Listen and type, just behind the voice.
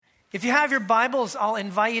If you have your Bibles, I'll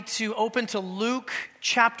invite you to open to Luke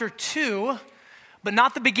chapter 2, but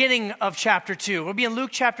not the beginning of chapter 2. We'll be in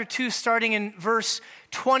Luke chapter 2, starting in verse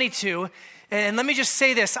 22. And let me just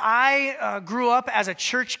say this. I grew up as a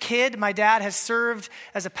church kid. My dad has served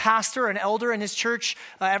as a pastor, an elder in his church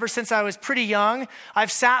ever since I was pretty young.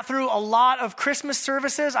 I've sat through a lot of Christmas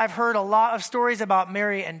services. I've heard a lot of stories about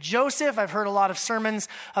Mary and Joseph. I've heard a lot of sermons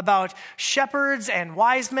about shepherds and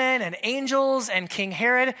wise men and angels and King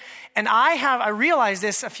Herod. And I realized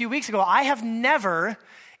this a few weeks ago. I have never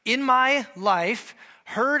in my life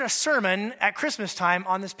heard a sermon at Christmas time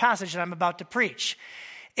on this passage that I'm about to preach.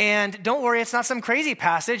 And don't worry, it's not some crazy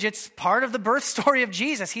passage. It's part of the birth story of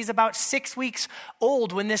Jesus. He's about 6 weeks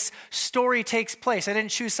old when this story takes place. I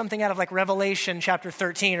didn't choose something out of like Revelation chapter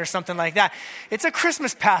 13 or something like that. It's a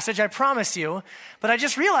Christmas passage, I promise you. But I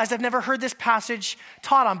just realized I've never heard this passage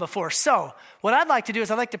taught on before. So what I'd like to do is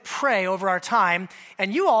I'd like to pray over our time.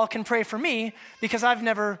 And you all can pray for me because I've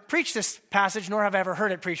never preached this passage, nor have I ever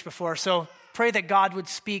heard it preached before. So pray that God would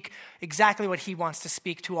speak exactly what he wants to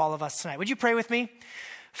speak to all of us tonight. Would you pray with me?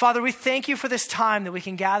 Father, we thank you for this time that we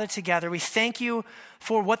can gather together. We thank you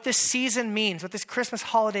for what this season means, what this Christmas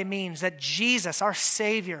holiday means, that Jesus, our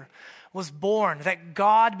Savior, was born, that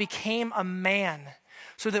God became a man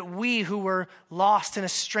so that we who were lost and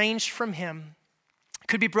estranged from him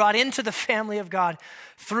could be brought into the family of God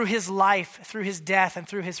through his life, through his death, and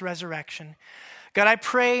through his resurrection. God, I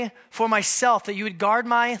pray for myself that you would guard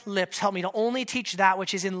my lips, help me to only teach that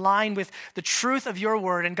which is in line with the truth of your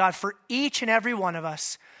word. And God, for each and every one of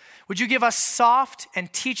us, would you give us soft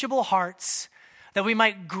and teachable hearts that we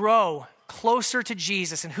might grow closer to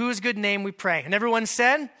Jesus, in whose good name we pray. And everyone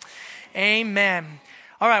said, amen.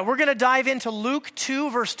 All right, we're going to dive into Luke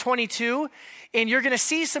 2, verse 22, and you're going to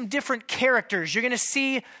see some different characters. You're going to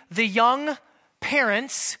see the young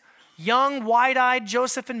parents, young, wide-eyed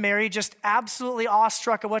Joseph and Mary, just absolutely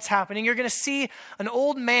awestruck at what's happening. You're going to see an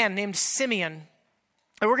old man named Simeon.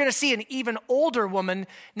 And we're going to see an even older woman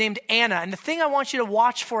named Anna. And the thing I want you to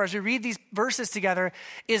watch for as we read these verses together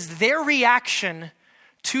is their reaction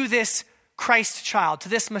to this Christ child, to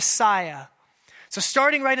this Messiah. So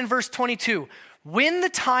starting right in verse 22, when the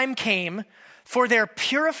time came for their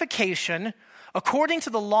purification, according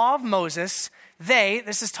to the law of Moses,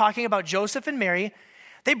 this is talking about Joseph and Mary,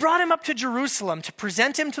 they brought him up to Jerusalem to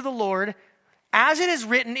present him to the Lord. As it is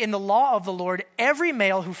written in the law of the Lord, every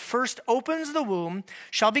male who first opens the womb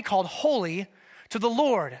shall be called holy to the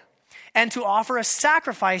Lord, and to offer a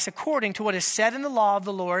sacrifice according to what is said in the law of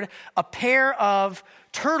the Lord, a pair of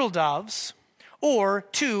turtle doves or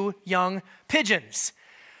 2 young pigeons.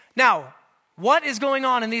 Now, what is going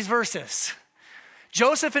on in these verses?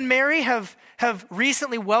 Joseph and Mary have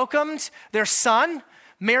recently welcomed their son.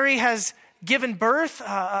 Mary has given birth,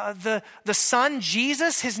 the son,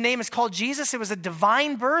 Jesus. His name is called Jesus. It was a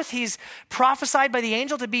divine birth. He's prophesied by the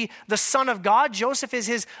angel to be the Son of God. Joseph is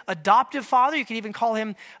his adoptive father. You can even call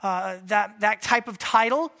him that type of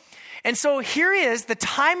title. And so here is the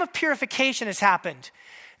time of purification has happened.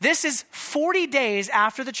 This is 40 days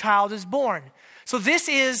after the child is born. So this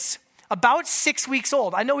is about 6 weeks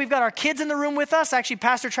old. I know we've got our kids in the room with us. Actually,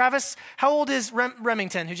 Pastor Travis, how old is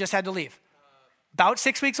Remington, who just had to leave? About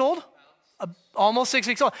 6 weeks old? Almost 6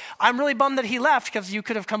 weeks old. I'm really bummed that he left because you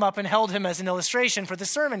could have come up and held him as an illustration for the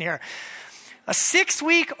sermon here. A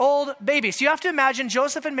 6-week-old baby. So you have to imagine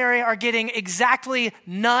Joseph and Mary are getting exactly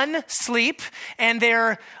none sleep, and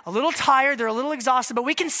they're a little tired, they're a little exhausted, but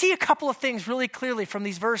we can see a couple of things really clearly from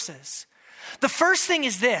these verses. The first thing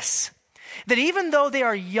is this, that even though they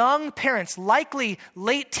are young parents, likely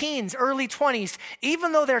late teens, early 20s,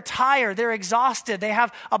 even though they're tired, they're exhausted, they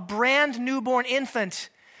have a brand newborn infant,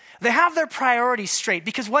 they have their priorities straight,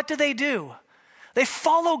 because what do? They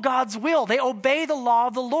follow God's will. They obey the law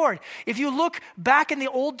of the Lord. If you look back in the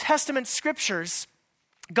Old Testament scriptures,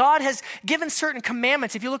 God has given certain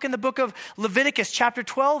commandments. If you look in the book of Leviticus chapter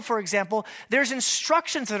 12, for example, there's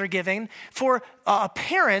instructions that are given for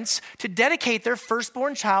parents to dedicate their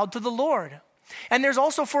firstborn child to the Lord. And there's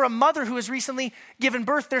also for a mother who has recently given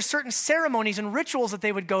birth, there's certain ceremonies and rituals that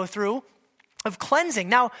they would go through of cleansing.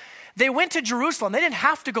 Now, they went to Jerusalem. They didn't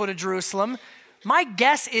have to go to Jerusalem. My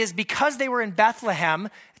guess is because they were in Bethlehem,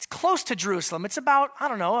 it's close to Jerusalem. It's about,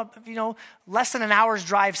 less than an hour's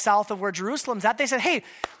drive south of where Jerusalem's at. They said, hey,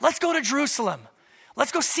 let's go to Jerusalem.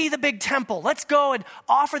 Let's go see the big temple. Let's go and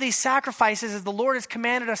offer these sacrifices as the Lord has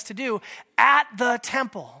commanded us to do at the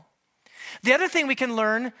temple. The other thing we can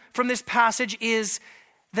learn from this passage is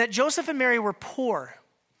that Joseph and Mary were poor.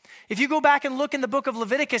 If you go back and look in the book of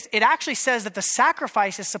Leviticus, it actually says that the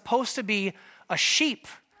sacrifice is supposed to be a sheep.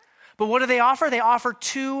 But what do they offer? They offer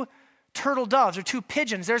 2 turtle doves or 2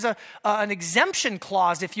 pigeons. There's an exemption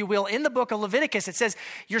clause, if you will, in the book of Leviticus. It says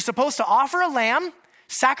you're supposed to offer a lamb,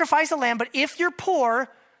 sacrifice a lamb, but if you're poor,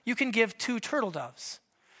 you can give 2 turtle doves.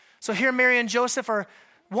 So here Mary and Joseph are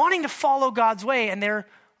wanting to follow God's way, and they're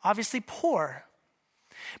obviously poor.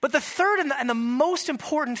 But the third and the most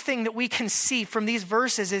important thing that we can see from these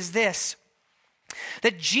verses is this,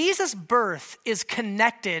 that Jesus' birth is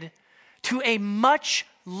connected to a much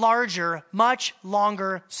larger, much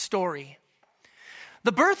longer story.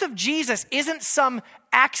 The birth of Jesus isn't some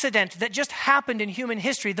accident that just happened in human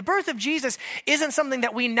history. The birth of Jesus isn't something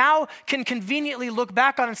that we now can conveniently look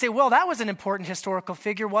back on and say, well, that was an important historical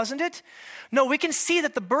figure, wasn't it? No, we can see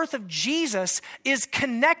that the birth of Jesus is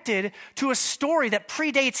connected to a story that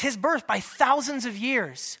predates his birth by thousands of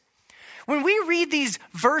years. When we read these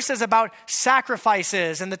verses about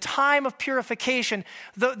sacrifices and the time of purification,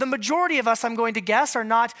 the majority of us, I'm going to guess, are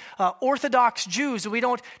not Orthodox Jews. We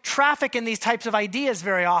don't traffic in these types of ideas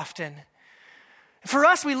very often. For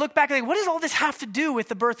us, we look back and think, what does all this have to do with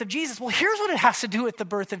the birth of Jesus? Well, here's what it has to do with the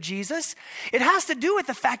birth of Jesus. It has to do with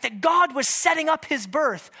the fact that God was setting up his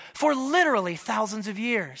birth for literally thousands of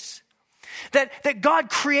years. That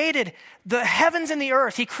God created the heavens and the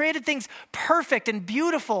earth. He created things perfect and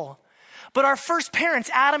beautiful. But our first parents,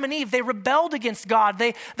 Adam and Eve, they rebelled against God.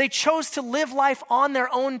 They chose to live life on their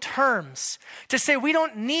own terms, to say we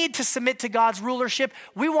don't need to submit to God's rulership.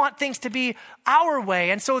 We want things to be our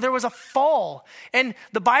way. And so there was a fall. And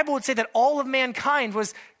the Bible would say that all of mankind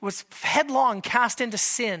was headlong cast into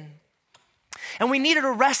sin. And we needed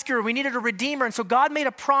a rescuer. We needed a redeemer. And so God made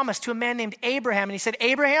a promise to a man named Abraham. And he said,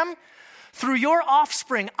 Abraham, through your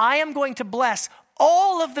offspring, I am going to bless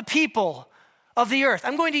all of the people of the earth.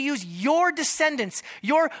 I'm going to use your descendants,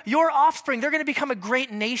 your offspring. They're going to become a great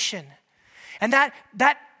nation. And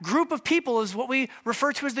that group of people is what we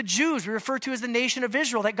refer to as the Jews. We refer to as the nation of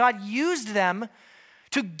Israel, that God used them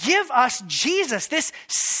to give us Jesus, this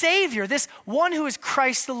Savior, this one who is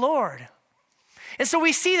Christ the Lord. And so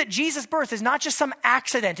we see that Jesus' birth is not just some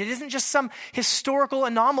accident. It isn't just some historical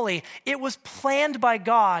anomaly. It was planned by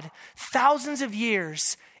God thousands of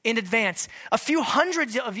years in advance. A few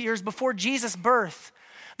hundreds of years before Jesus' birth,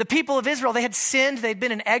 the people of Israel, they had sinned, they'd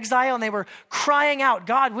been in exile, and they were crying out,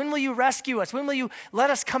 God, when will you rescue us? When will you let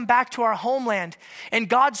us come back to our homeland? And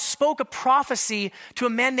God spoke a prophecy to a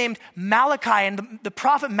man named Malachi, and the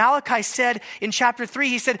prophet Malachi said in chapter 3,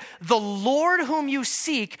 he said, the Lord whom you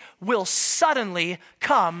seek will suddenly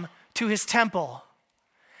come to his temple.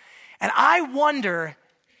 And I wonder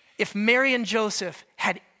if Mary and Joseph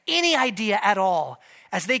had any idea at all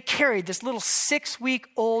as they carried this little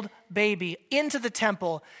 6-week-old baby into the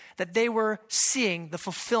temple that they were seeing the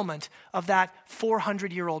fulfillment of that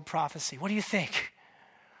 400-year-old prophecy. What do you think?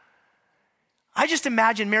 I just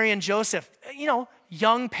imagine Mary and Joseph,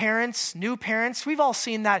 young parents, new parents. We've all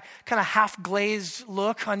seen that kind of half-glazed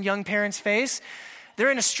look on young parents' face. They're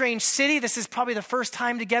in a strange city. This is probably the first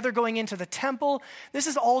time together going into the temple. This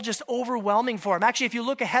is all just overwhelming for them. Actually, if you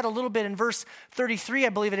look ahead a little bit in verse 33, I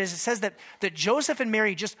believe it is, it says that Joseph and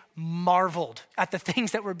Mary just marveled at the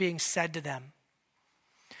things that were being said to them.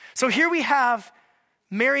 So here we have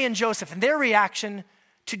Mary and Joseph and their reaction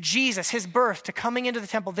to Jesus, his birth, to coming into the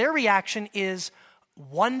temple. Their reaction is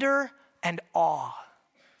wonder and awe.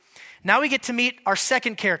 Now we get to meet our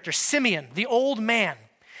second character, Simeon, the old man.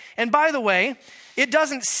 And by the way, it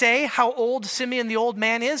doesn't say how old Simeon the old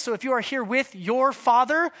man is. So if you are here with your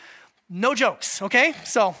father, no jokes, okay?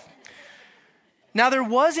 So now there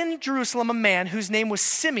was in Jerusalem a man whose name was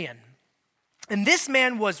Simeon. And this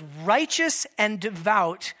man was righteous and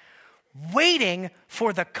devout, waiting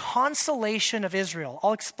for the consolation of Israel.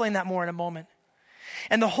 I'll explain that more in a moment.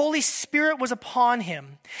 And the Holy Spirit was upon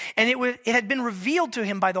him. And it had been revealed to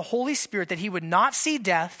him by the Holy Spirit that he would not see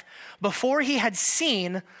death before he had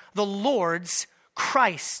seen the Lord's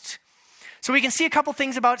Christ. So we can see a couple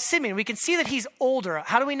things about Simeon. We can see that he's older.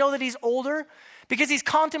 How do we know that he's older? Because he's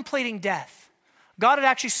contemplating death. God had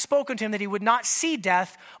actually spoken to him that he would not see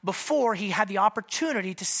death before he had the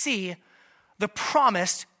opportunity to see the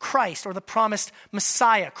promised Christ or the promised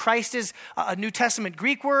Messiah. Christ is a New Testament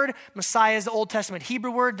Greek word. Messiah is the Old Testament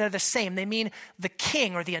Hebrew word. They're the same. They mean the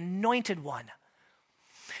king or the anointed one.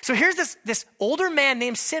 So here's this older man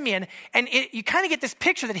named Simeon, and you kind of get this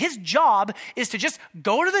picture that his job is to just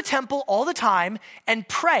go to the temple all the time and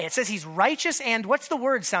pray. It says he's righteous and, what's the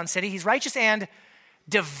word, Sound City? He's righteous and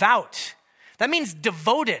devout. That means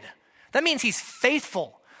devoted. That means he's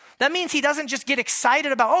faithful. That means he doesn't just get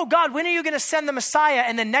excited about, oh God, when are you going to send the Messiah?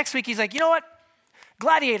 And then next week he's like, you know what?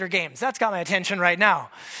 Gladiator games, that's got my attention right now.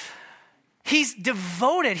 He's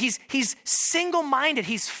devoted. He's single-minded.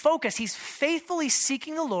 He's focused. He's faithfully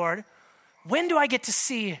seeking the Lord when do I get to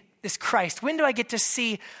see this Christ? When do I get to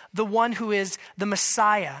see the one who is the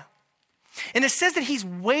Messiah? And it says that he's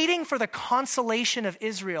waiting for the consolation of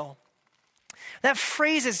Israel. That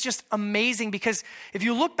phrase is just amazing because if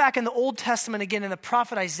you look back in the Old Testament again in the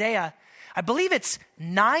prophet Isaiah, I believe it's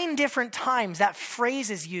 9 different times that phrase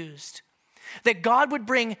is used, that God would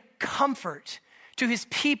bring comfort to his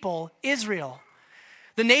people, Israel.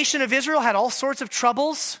 The nation of Israel had all sorts of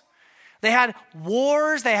troubles. They had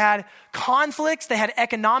wars, they had conflicts, they had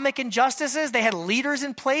economic injustices, they had leaders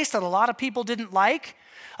in place that a lot of people didn't like.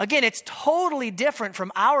 Again, it's totally different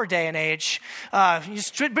from our day and age. But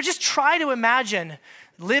just try to imagine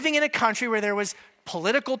living in a country where there was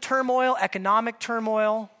political turmoil, economic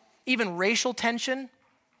turmoil, even racial tension.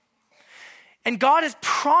 And God has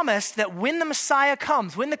promised that when the Messiah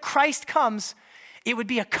comes, when the Christ comes, it would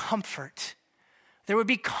be a comfort. There would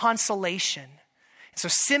be consolation. So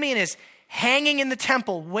Simeon is hanging in the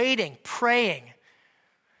temple, waiting, praying.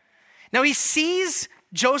 Now he sees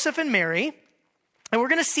Joseph and Mary, and we're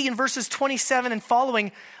going to see in verses 27 and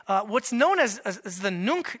following what's known as the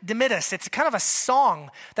Nunc Dimittis. It's kind of a song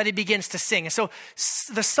that he begins to sing. And so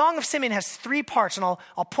the Song of Simeon has 3 parts, and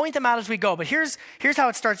I'll point them out as we go. But here's how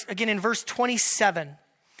it starts again in verse 27.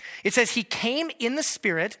 It says, he came in the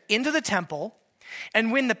Spirit into the temple,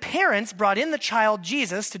 and when the parents brought in the child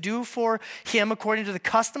Jesus to do for him according to the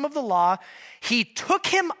custom of the law, he took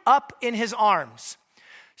him up in his arms.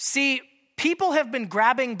 See, people have been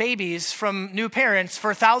grabbing babies from new parents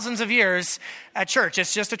for thousands of years at church.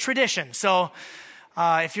 It's just a tradition. So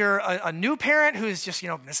if you're a new parent who's just,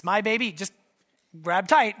 this is my baby, just grab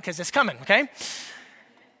tight because it's coming, okay?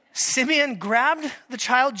 Simeon grabbed the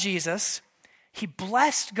child Jesus. He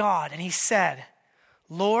blessed God and he said,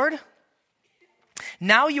 Lord,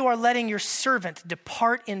 now you are letting your servant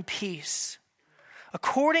depart in peace,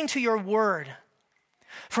 according to your word.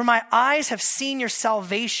 For my eyes have seen your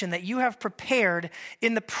salvation that you have prepared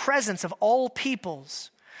in the presence of all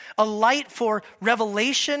peoples, a light for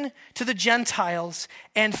revelation to the Gentiles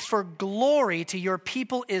and for glory to your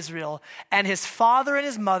people Israel. And his father and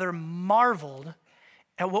his mother marveled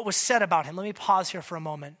at what was said about him. Let me pause here for a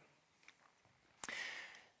moment.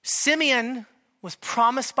 Simeon was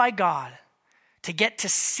promised by God to get to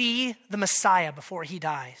see the Messiah before he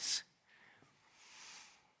dies.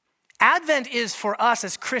 Advent is for us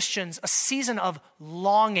as Christians a season of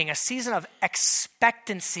longing, a season of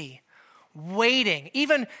expectancy, waiting.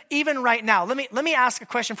 Even right now, let me ask a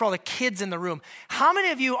question for all the kids in the room. How many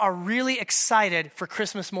of you are really excited for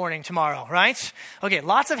Christmas morning tomorrow, right? Okay,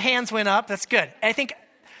 lots of hands went up. That's good. I think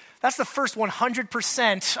that's the first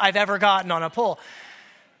 100% I've ever gotten on a poll.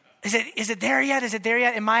 Is it there yet? Is it there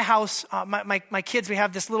yet? In my house, my kids, we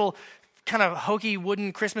have this little kind of hokey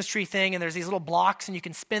wooden Christmas tree thing, and there's these little blocks, and you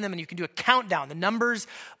can spin them, and you can do a countdown, the number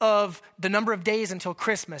of days until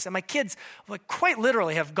Christmas. And my kids, quite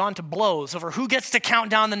literally, have gone to blows over who gets to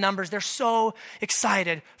count down the numbers. They're so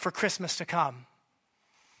excited for Christmas to come.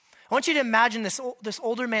 I want you to imagine this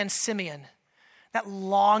older man, Simeon, that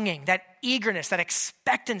longing, that eagerness, that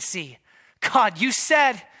expectancy. God, you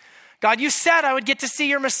said I would get to see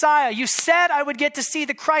your Messiah. You said I would get to see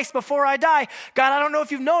the Christ before I die. God, I don't know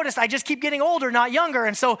if you've noticed, I just keep getting older, not younger.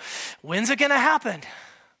 And so when's it going to happen?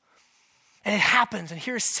 And it happens. And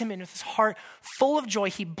here's Simeon with his heart full of joy.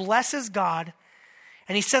 He blesses God.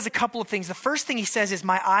 And he says a couple of things. The first thing he says is,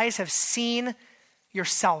 my eyes have seen your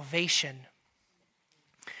salvation.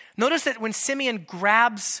 Notice that when Simeon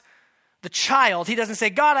grabs the child, he doesn't say,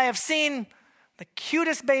 God, I have seen the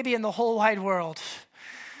cutest baby in the whole wide world.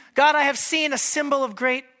 God, I have seen a symbol of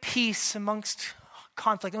great peace amongst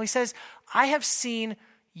conflict. And he says, I have seen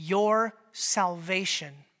your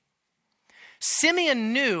salvation.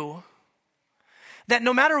 Simeon knew that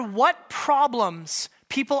no matter what problems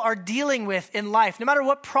people are dealing with in life, no matter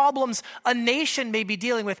what problems a nation may be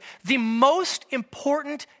dealing with, the most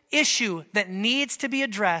important issue that needs to be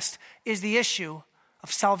addressed is the issue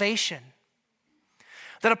of salvation.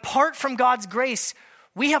 That apart from God's grace,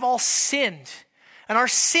 we have all sinned. And our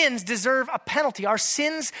sins deserve a penalty. Our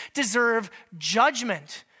sins deserve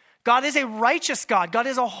judgment. God is a righteous God. God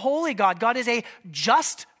is a holy God. God is a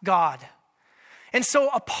just God. And so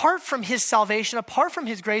apart from his salvation, apart from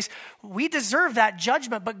his grace, we deserve that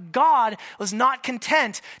judgment. But God was not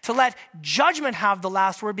content to let judgment have the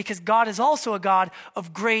last word, because God is also a God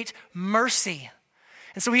of great mercy.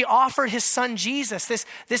 And so he offered his son Jesus,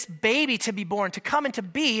 this baby to be born, to come and to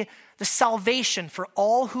be the salvation for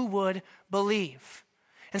all who would believe.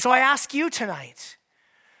 And so I ask you tonight,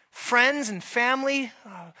 friends and family,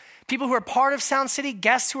 people who are part of Sound City,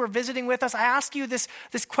 guests who are visiting with us, I ask you this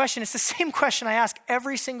question. It's the same question I ask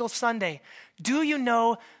every single Sunday. Do you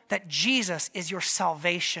know that Jesus is your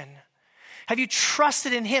salvation? Have you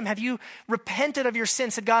trusted in him? Have you repented of your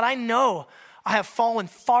sins? Said, God, I know I have fallen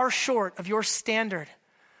far short of your standard,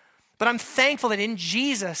 but I'm thankful that in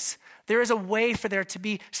Jesus, there is a way for there to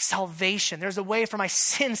be salvation. There's a way for my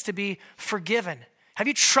sins to be forgiven. Have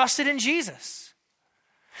you trusted in Jesus?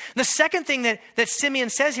 The second thing that Simeon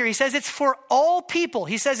says here, he says it's for all people.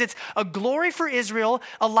 He says it's a glory for Israel,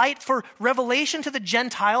 a light for revelation to the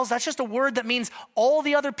Gentiles. That's just a word that means all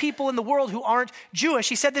the other people in the world who aren't Jewish.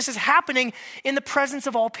 He said this is happening in the presence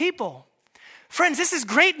of all people. Friends, this is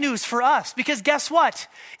great news for us because guess what?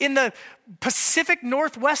 In the Pacific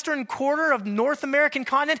Northwestern quarter of North American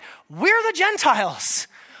continent, we're the Gentiles.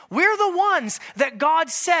 We're the ones that God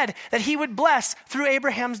said that he would bless through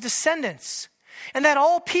Abraham's descendants. And that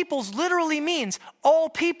all peoples literally means all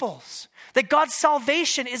peoples. That God's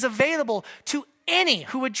salvation is available to any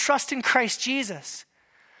who would trust in Christ Jesus.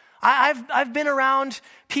 I've been around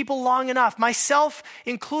people long enough, myself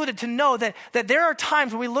included, to know that there are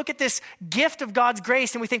times when we look at this gift of God's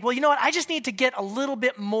grace and we think, well, you know what? I just need to get a little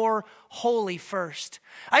bit more holy first.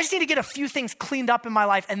 I just need to get a few things cleaned up in my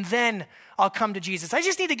life and then I'll come to Jesus. I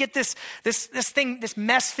just need to get this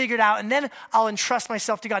mess figured out and then I'll entrust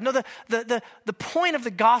myself to God. No, the point of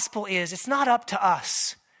the gospel is it's not up to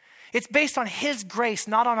us. It's based on his grace,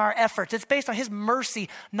 not on our efforts. It's based on his mercy,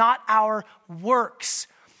 not our works.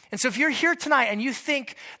 And so if you're here tonight and you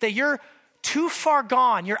think that you're too far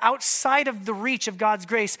gone, you're outside of the reach of God's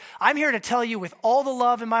grace, I'm here to tell you with all the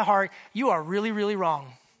love in my heart, you are really, really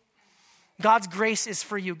wrong. God's grace is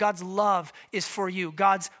for you. God's love is for you.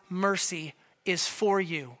 God's mercy is for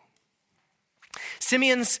you.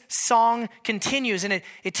 Simeon's song continues, and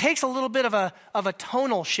it takes a little bit of a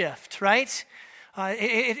tonal shift, right?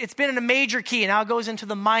 It's been in a major key, and now it goes into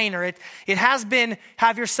the minor. It has been,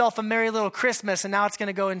 have yourself a merry little Christmas, and now it's going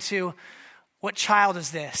to go into, what child is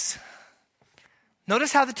this?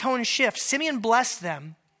 Notice how the tone shifts. Simeon blessed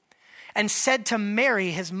them and said to Mary,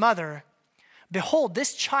 his mother, behold,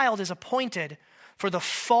 this child is appointed for the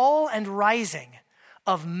fall and rising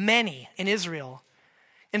of many in Israel,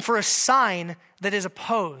 and for a sign that is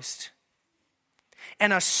opposed.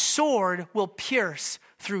 And a sword will pierce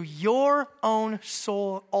through your own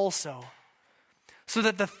soul also, so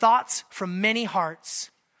that the thoughts from many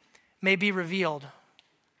hearts may be revealed.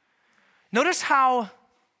 Notice how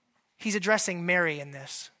he's addressing Mary in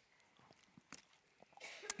this.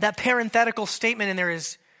 That parenthetical statement in there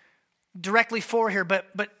is directly for here, but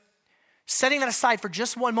setting that aside for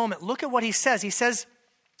just one moment, look at what he says. He says,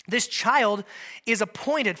 this child is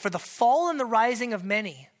appointed for the fall and the rising of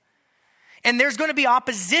many. And there's going to be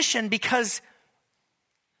opposition because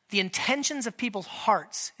the intentions of people's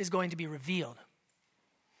hearts is going to be revealed.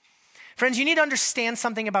 Friends, you need to understand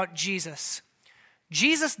something about Jesus.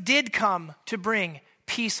 Jesus did come to bring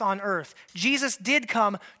peace on earth. Jesus did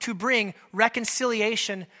come to bring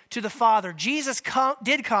reconciliation to the Father. Jesus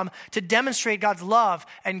did come to demonstrate God's love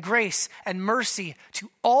and grace and mercy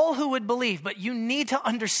to all who would believe. But you need to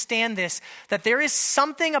understand this, that there is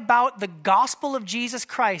something about the gospel of Jesus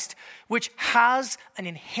Christ which has an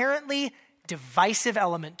inherently divisive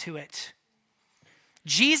element to it.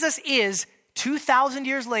 Jesus is, 2,000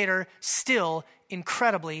 years later, still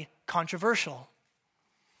incredibly controversial.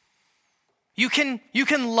 You can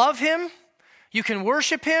love him, you can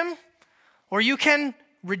worship him, or you can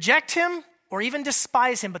reject him, or even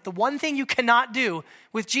despise him. But the one thing you cannot do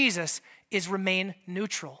with Jesus is remain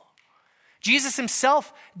neutral. Jesus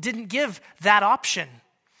himself didn't give that option.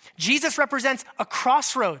 Jesus represents a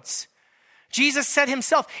crossroads. Jesus said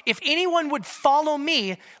himself, if anyone would follow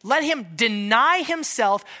me, let him deny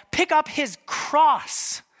himself, pick up his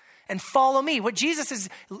cross, and follow me. What Jesus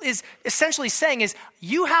is essentially saying is,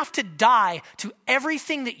 you have to die to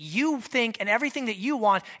everything that you think and everything that you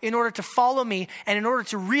want in order to follow me and in order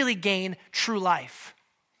to really gain true life.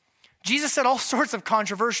 Jesus said all sorts of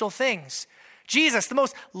controversial things. Jesus, the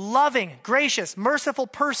most loving, gracious, merciful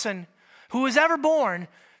person who was ever born,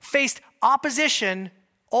 faced opposition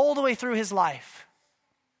all the way through his life.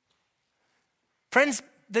 Friends,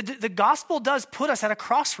 the gospel does put us at a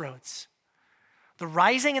crossroads. The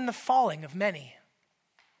rising and the falling of many.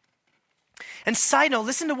 And side note,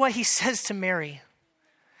 listen to what he says to Mary.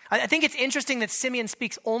 I think it's interesting that Simeon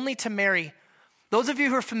speaks only to Mary. Those of you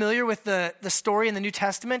who are familiar with the story in the New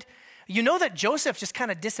Testament, you know that Joseph just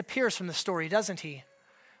kind of disappears from the story, doesn't he?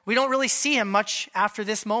 We don't really see him much after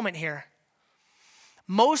this moment here.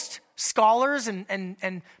 Most scholars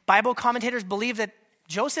and Bible commentators believe that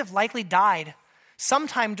Joseph likely died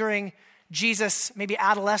sometime during Jesus, maybe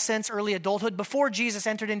adolescence, early adulthood, before Jesus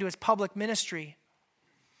entered into his public ministry.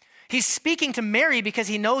 He's speaking to Mary because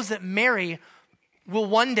he knows that Mary will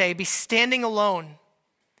one day be standing alone,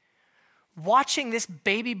 watching this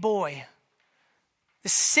baby boy,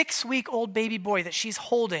 this 6-week-old baby boy that she's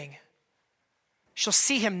holding. She'll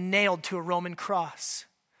see him nailed to a Roman cross.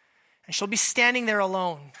 And she'll be standing there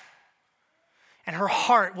alone. And her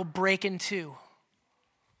heart will break in two.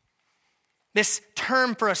 This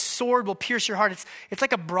term for a sword will pierce your heart. It's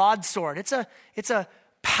like a broadsword. It's a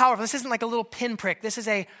powerful. This isn't like a little pinprick. This is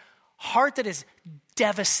a heart that is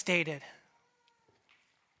devastated.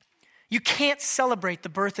 You can't celebrate the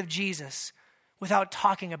birth of Jesus without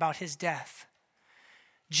talking about his death.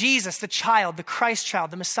 Jesus, the child, the Christ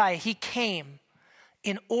child, the Messiah, he came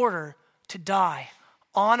in order to die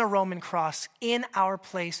on a Roman cross in our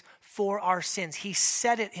place for our sins. He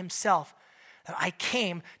said it himself, that I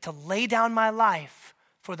came to lay down my life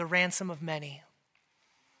for the ransom of many.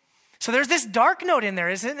 So there's this dark note in there,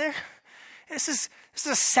 isn't there? This is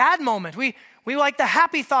a sad moment. We like the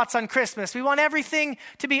happy thoughts on Christmas. We want everything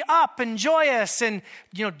to be up and joyous and,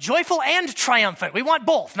 joyful and triumphant. We want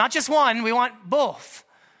both, not just one. We want both.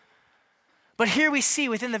 But here we see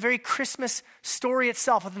within the very Christmas story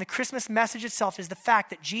itself, within the Christmas message itself, is the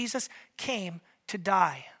fact that Jesus came to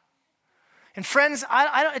die. And friends,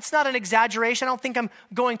 it's not an exaggeration. I don't think I'm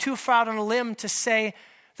going too far out on a limb to say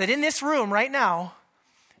that in this room right now,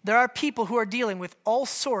 there are people who are dealing with all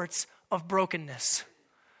sorts of brokenness,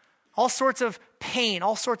 all sorts of pain,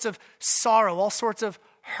 all sorts of sorrow, all sorts of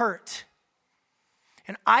hurt.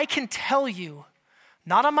 And I can tell you,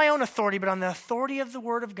 not on my own authority, but on the authority of the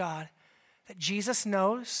Word of God, that Jesus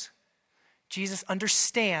knows, Jesus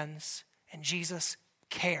understands, and Jesus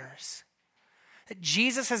cares. That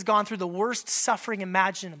Jesus has gone through the worst suffering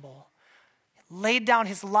imaginable, laid down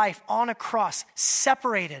his life on a cross,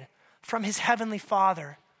 separated from his heavenly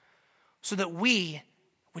Father, so that we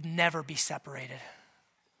would never be separated.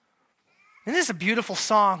 And this is a beautiful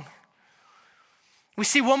song. We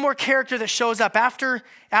see one more character that shows up after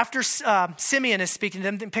Simeon is speaking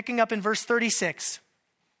to them, picking up in verse 36.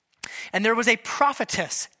 And there was a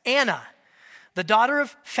prophetess, Anna, the daughter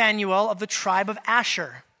of Phanuel of the tribe of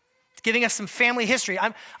Asher. It's giving us some family history.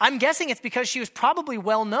 I'm guessing it's because she was probably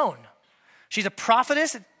well known. She's a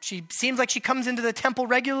prophetess. She seems like she comes into the temple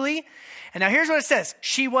regularly. And now here's what it says.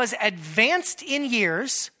 She was advanced in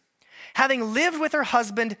years, having lived with her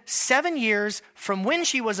husband 7 years from when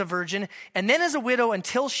she was a virgin, and then as a widow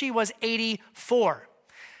until she was 84.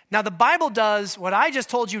 Now, the Bible does what I just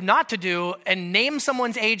told you not to do and name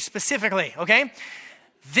someone's age specifically, okay?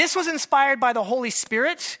 This was inspired by the Holy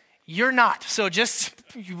Spirit. You're not. So just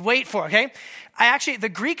wait for it, okay? The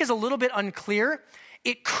Greek is a little bit unclear.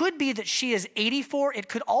 It could be that she is 84. It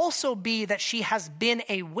could also be that she has been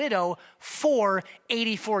a widow for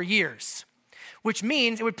 84 years, which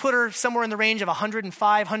means it would put her somewhere in the range of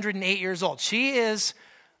 105, 108 years old. She is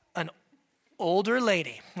an older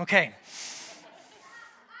lady, okay?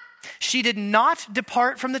 She did not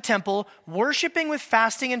depart from the temple, worshiping with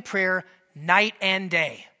fasting and prayer night and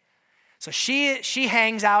day. So she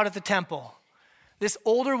hangs out at the temple. This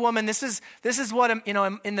older woman, this is what,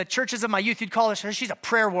 in the churches of my youth, you'd call her, she's a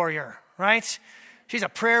prayer warrior, right? She's a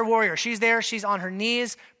prayer warrior. She's there, she's on her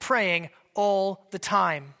knees praying all the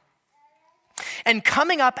time. And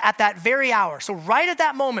coming up at that very hour, so right at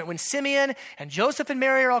that moment when Simeon and Joseph and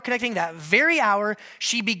Mary are all connecting, that very hour,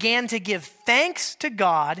 she began to give thanks to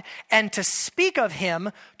God and to speak of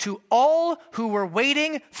him to all who were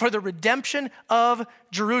waiting for the redemption of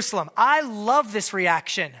Jerusalem. I love this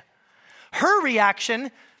reaction. Her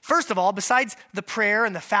reaction, first of all, besides the prayer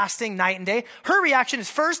and the fasting night and day, her reaction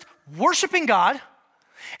is first, worshiping God,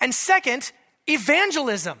 and second,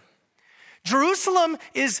 evangelism. Jerusalem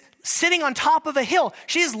is sitting on top of a hill.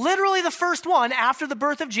 She is literally the first one after the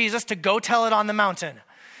birth of Jesus to go tell it on the mountain.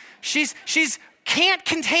 She's can't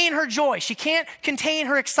contain her joy. She can't contain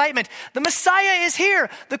her excitement. The Messiah is here.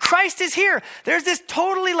 The Christ is here. There's this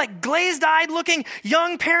totally glazed-eyed looking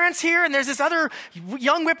young parents here, and there's this other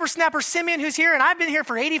young whippersnapper, Simeon, who's here, and I've been here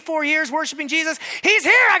for 84 years worshiping Jesus. He's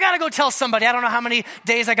here. I got to go tell somebody. I don't know how many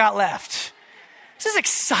days I got left. This is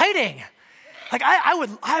exciting.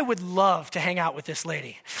 I would love to hang out with this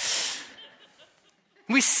lady.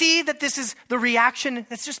 We see that this is the reaction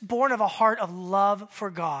that's just born of a heart of love for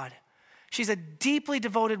God. She's a deeply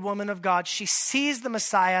devoted woman of God. She sees the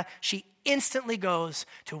Messiah. She instantly goes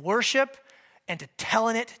to worship and to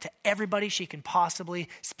telling it to everybody she can possibly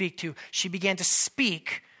speak to. She began to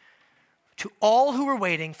speak to all who were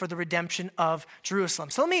waiting for the redemption of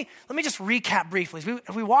Jerusalem. So let me just recap briefly.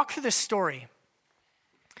 As we walk through this story,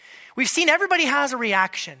 we've seen everybody has a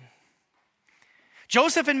reaction.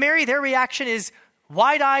 Joseph and Mary, their reaction is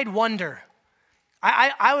wide-eyed wonder.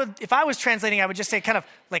 I would, if I was translating, I would just say kind of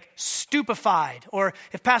like stupefied. Or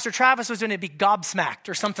if Pastor Travis was doing it, it'd be gobsmacked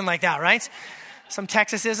or something like that, right? Some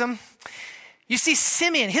Texasism. You see,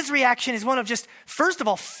 Simeon, his reaction is one of just, first of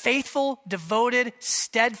all, faithful, devoted,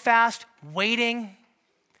 steadfast, waiting,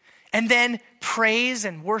 and then praise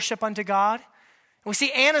and worship unto God. And we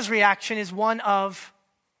see Anna's reaction is one of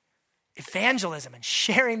evangelism and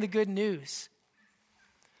sharing the good news.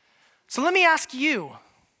 So let me ask you,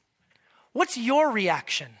 what's your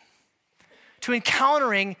reaction to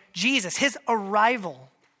encountering Jesus, his arrival?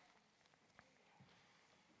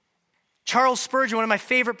 Charles Spurgeon, one of my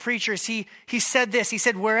favorite preachers, he said this. He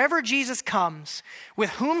said, wherever Jesus comes,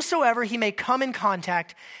 with whomsoever he may come in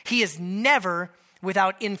contact, he is never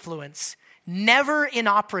without influence, never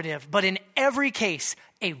inoperative, but in every case,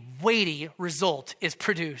 a weighty result is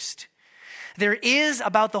produced. There is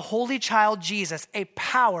about the Holy Child Jesus a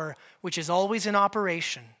power which is always in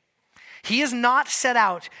operation. He is not set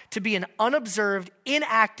out to be an unobserved,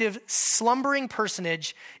 inactive, slumbering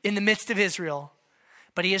personage in the midst of Israel,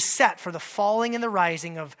 but he is set for the falling and the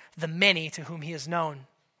rising of the many to whom he is known.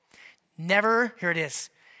 Never, here it is,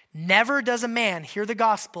 never does a man hear the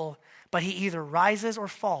gospel, but he either rises or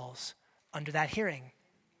falls under that hearing.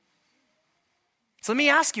 So let me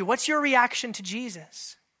ask you, what's your reaction to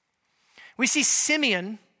Jesus? We see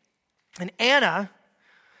Simeon and Anna,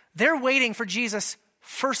 they're waiting for Jesus'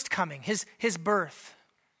 first coming, his birth.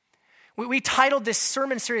 We titled this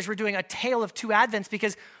sermon series we're doing A Tale of Two Advents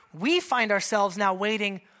because we find ourselves now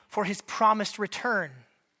waiting for his promised return.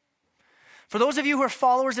 For those of you who are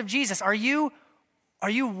followers of Jesus, are you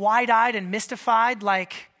wide-eyed and mystified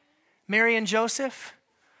like Mary and Joseph?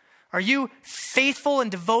 Are you faithful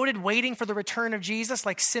and devoted, waiting for the return of Jesus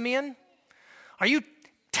like Simeon? Are you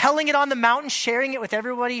telling it on the mountain, sharing it with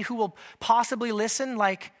everybody who will possibly listen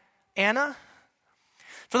like Anna?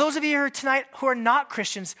 For those of you here tonight who are not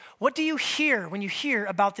Christians, what do you hear when you hear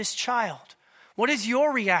about this child? What is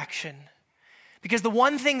your reaction? Because the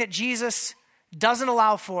one thing that Jesus doesn't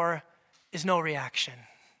allow for is no reaction.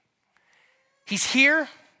 He's here.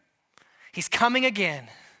 He's coming again.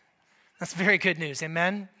 That's very good news.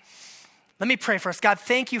 Amen. Let me pray for us. God,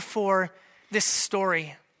 thank you for this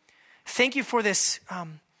story. Thank you for this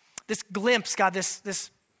glimpse, God, this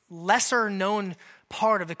lesser known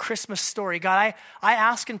part of the Christmas story. God, I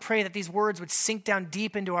ask and pray that these words would sink down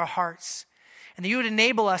deep into our hearts and that you would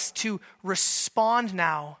enable us to respond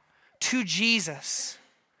now to Jesus.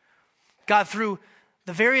 God, through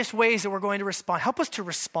the various ways that we're going to respond, help us to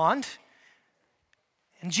respond.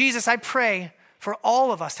 And Jesus, I pray for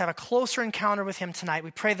all of us to have a closer encounter with him tonight.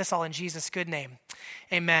 We pray this all in Jesus' good name.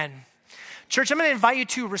 Amen. Church, I'm going to invite you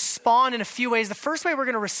to respond in a few ways. The first way we're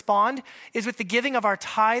going to respond is with the giving of our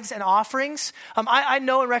tithes and offerings. I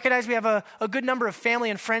know and recognize we have a good number of family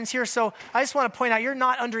and friends here, so I just want to point out you're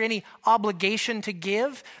not under any obligation to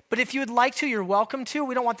give, but if you would like to, you're welcome to.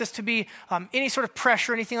 We don't want this to be any sort of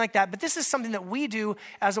pressure or anything like that, but this is something that we do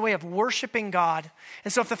as a way of worshiping God.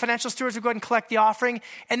 And so if the financial stewards would go ahead and collect the offering,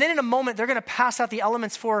 and then in a moment, they're going to pass out the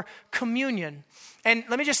elements for communion. And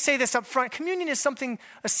let me just say this up front. Communion is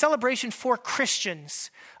a celebration for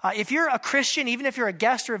Christians. If you're a Christian, even if you're a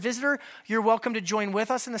guest or a visitor, you're welcome to join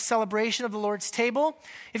with us in the celebration of the Lord's table.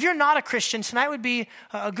 If you're not a Christian, tonight would be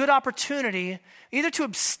a good opportunity either to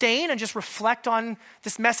abstain and just reflect on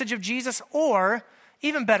this message of Jesus, or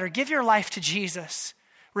even better, give your life to Jesus.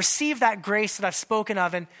 Receive that grace that I've spoken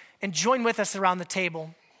of and join with us around the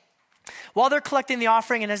table. While they're collecting the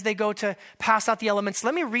offering and as they go to pass out the elements,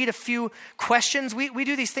 let me read a few questions. We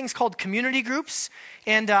do these things called community groups,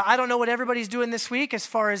 and I don't know what everybody's doing this week as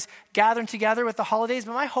far as gathering together with the holidays,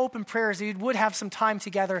 but my hope and prayer is that you would have some time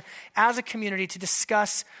together as a community to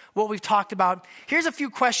discuss what we've talked about. Here's a few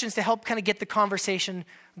questions to help kind of get the conversation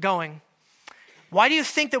going. Why do you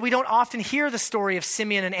think that we don't often hear the story of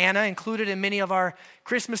Simeon and Anna included in many of our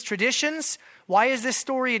Christmas traditions? Why is this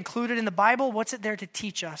story included in the Bible? What's it there to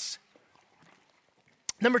teach us?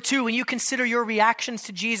 Number two, when you consider your reactions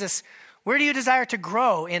to Jesus, where do you desire to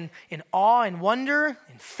grow? In awe and wonder,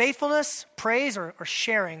 in faithfulness, praise, or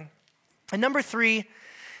sharing? And number three,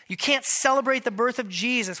 you can't celebrate the birth of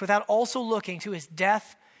Jesus without also looking to his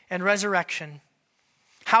death and resurrection.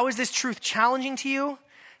 How is this truth challenging to you?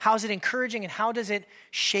 How is it encouraging? And how does it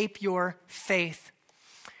shape your faith?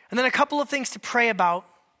 And then a couple of things to pray about.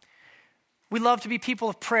 We love to be people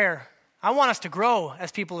of prayer. I want us to grow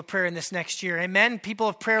as people of prayer in this next year. Amen? People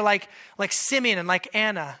of prayer like Simeon and like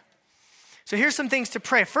Anna. So here's some things to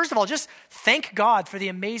pray. First of all, just thank God for the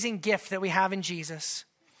amazing gift that we have in Jesus.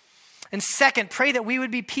 And second, pray that we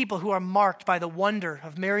would be people who are marked by the wonder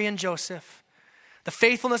of Mary and Joseph, the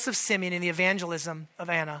faithfulness of Simeon, and the evangelism of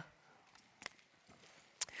Anna.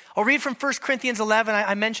 I'll read from 1 Corinthians 11.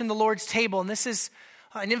 I mentioned the Lord's table, and this is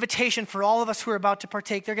an invitation for all of us who are about to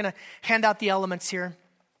partake. They're going to hand out the elements here.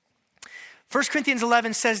 1 Corinthians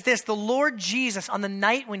 11 says this, the Lord Jesus, on the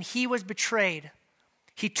night when he was betrayed,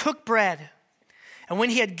 he took bread, and when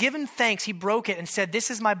he had given thanks, he broke it and said,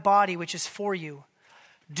 this is my body, which is for you.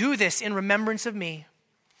 Do this in remembrance of me.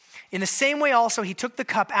 In the same way also, he took the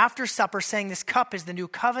cup after supper, saying, this cup is the new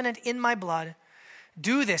covenant in my blood.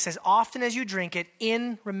 Do this as often as you drink it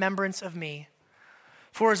in remembrance of me.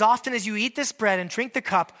 For as often as you eat this bread and drink the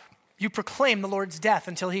cup, you proclaim the Lord's death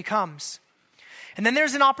until he comes. And then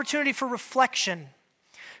there's an opportunity for reflection.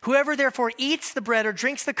 Whoever therefore eats the bread or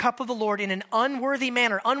drinks the cup of the Lord in an unworthy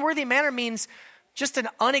manner. Unworthy manner means just an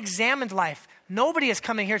unexamined life. Nobody is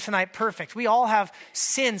coming here tonight perfect. We all have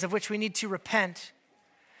sins of which we need to repent.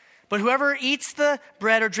 But whoever eats the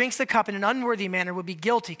bread or drinks the cup in an unworthy manner will be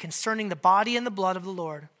guilty concerning the body and the blood of the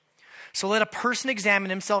Lord. So let a person examine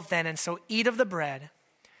himself then, and so eat of the bread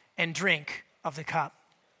and drink of the cup.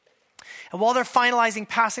 And while they're finalizing,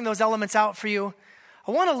 passing those elements out for you,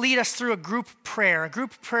 I want to lead us through a group prayer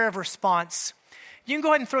of response. You can go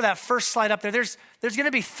ahead and throw that first slide up there. There's going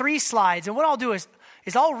to be 3 slides. And what I'll do is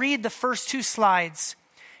I'll read the first 2 slides.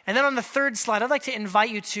 And then on the third slide, I'd like to invite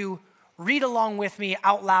you to read along with me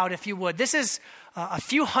out loud, if you would. This is a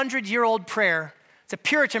few hundred-year-old prayer. It's a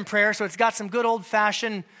Puritan prayer, so it's got some good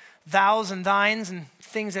old-fashioned thous and thines and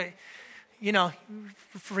things that,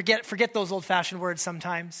 forget those old-fashioned words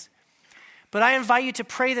sometimes. But I invite you to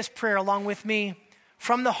pray this prayer along with me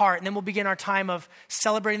from the heart, and then we'll begin our time of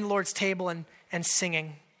celebrating the Lord's table and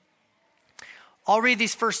singing. I'll read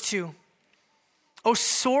these first 2. O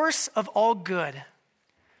source of all good,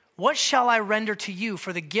 what shall I render to you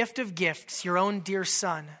for the gift of gifts, your own dear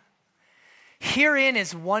Son? Herein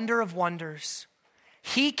is wonder of wonders.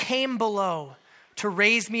 He came below to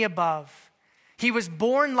raise me above. He was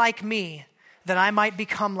born like me, that I might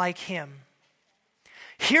become like him.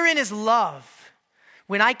 Herein is love.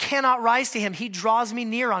 When I cannot rise to him, he draws me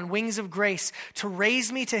near on wings of grace to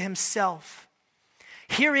raise me to himself.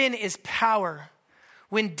 Herein is power.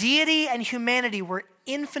 When deity and humanity were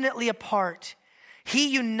infinitely apart, he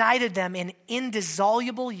united them in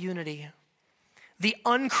indissoluble unity, the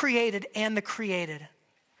uncreated and the created.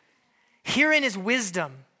 Herein is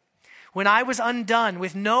wisdom. When I was undone,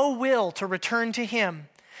 with no will to return to him,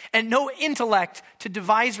 and no intellect to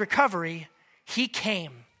devise recovery, he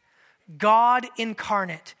came, God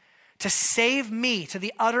incarnate, to save me to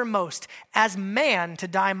the uttermost, as man to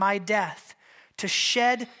die my death, to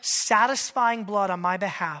shed satisfying blood on my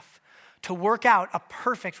behalf, to work out a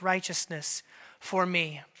perfect righteousness for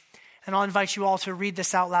me. And I'll invite you all to read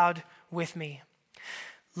this out loud with me.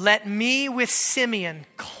 Let me with Simeon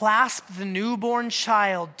clasp the newborn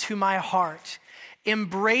child to my heart,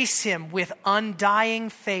 embrace him with undying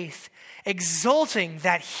faith, exulting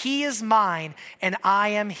that he is mine and I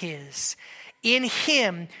am his. In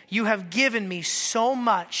him you have given me so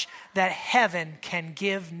much that heaven can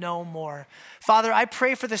give no more. Father, I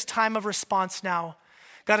pray for this time of response now.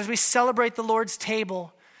 God, as we celebrate the Lord's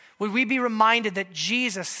table, would we be reminded that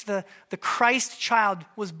Jesus, the Christ child,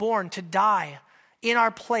 was born to die in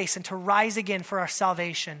our place and to rise again for our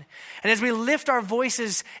salvation. And as we lift our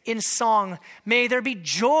voices in song, may there be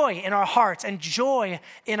joy in our hearts and joy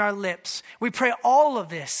in our lips. We pray all of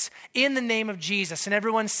this in the name of Jesus. And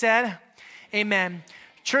everyone said, amen.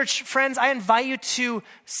 Church friends, I invite you to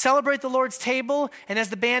celebrate the Lord's table. And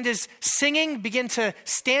as the band is singing, begin to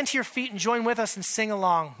stand to your feet and join with us and sing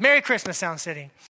along. Merry Christmas, Sound City.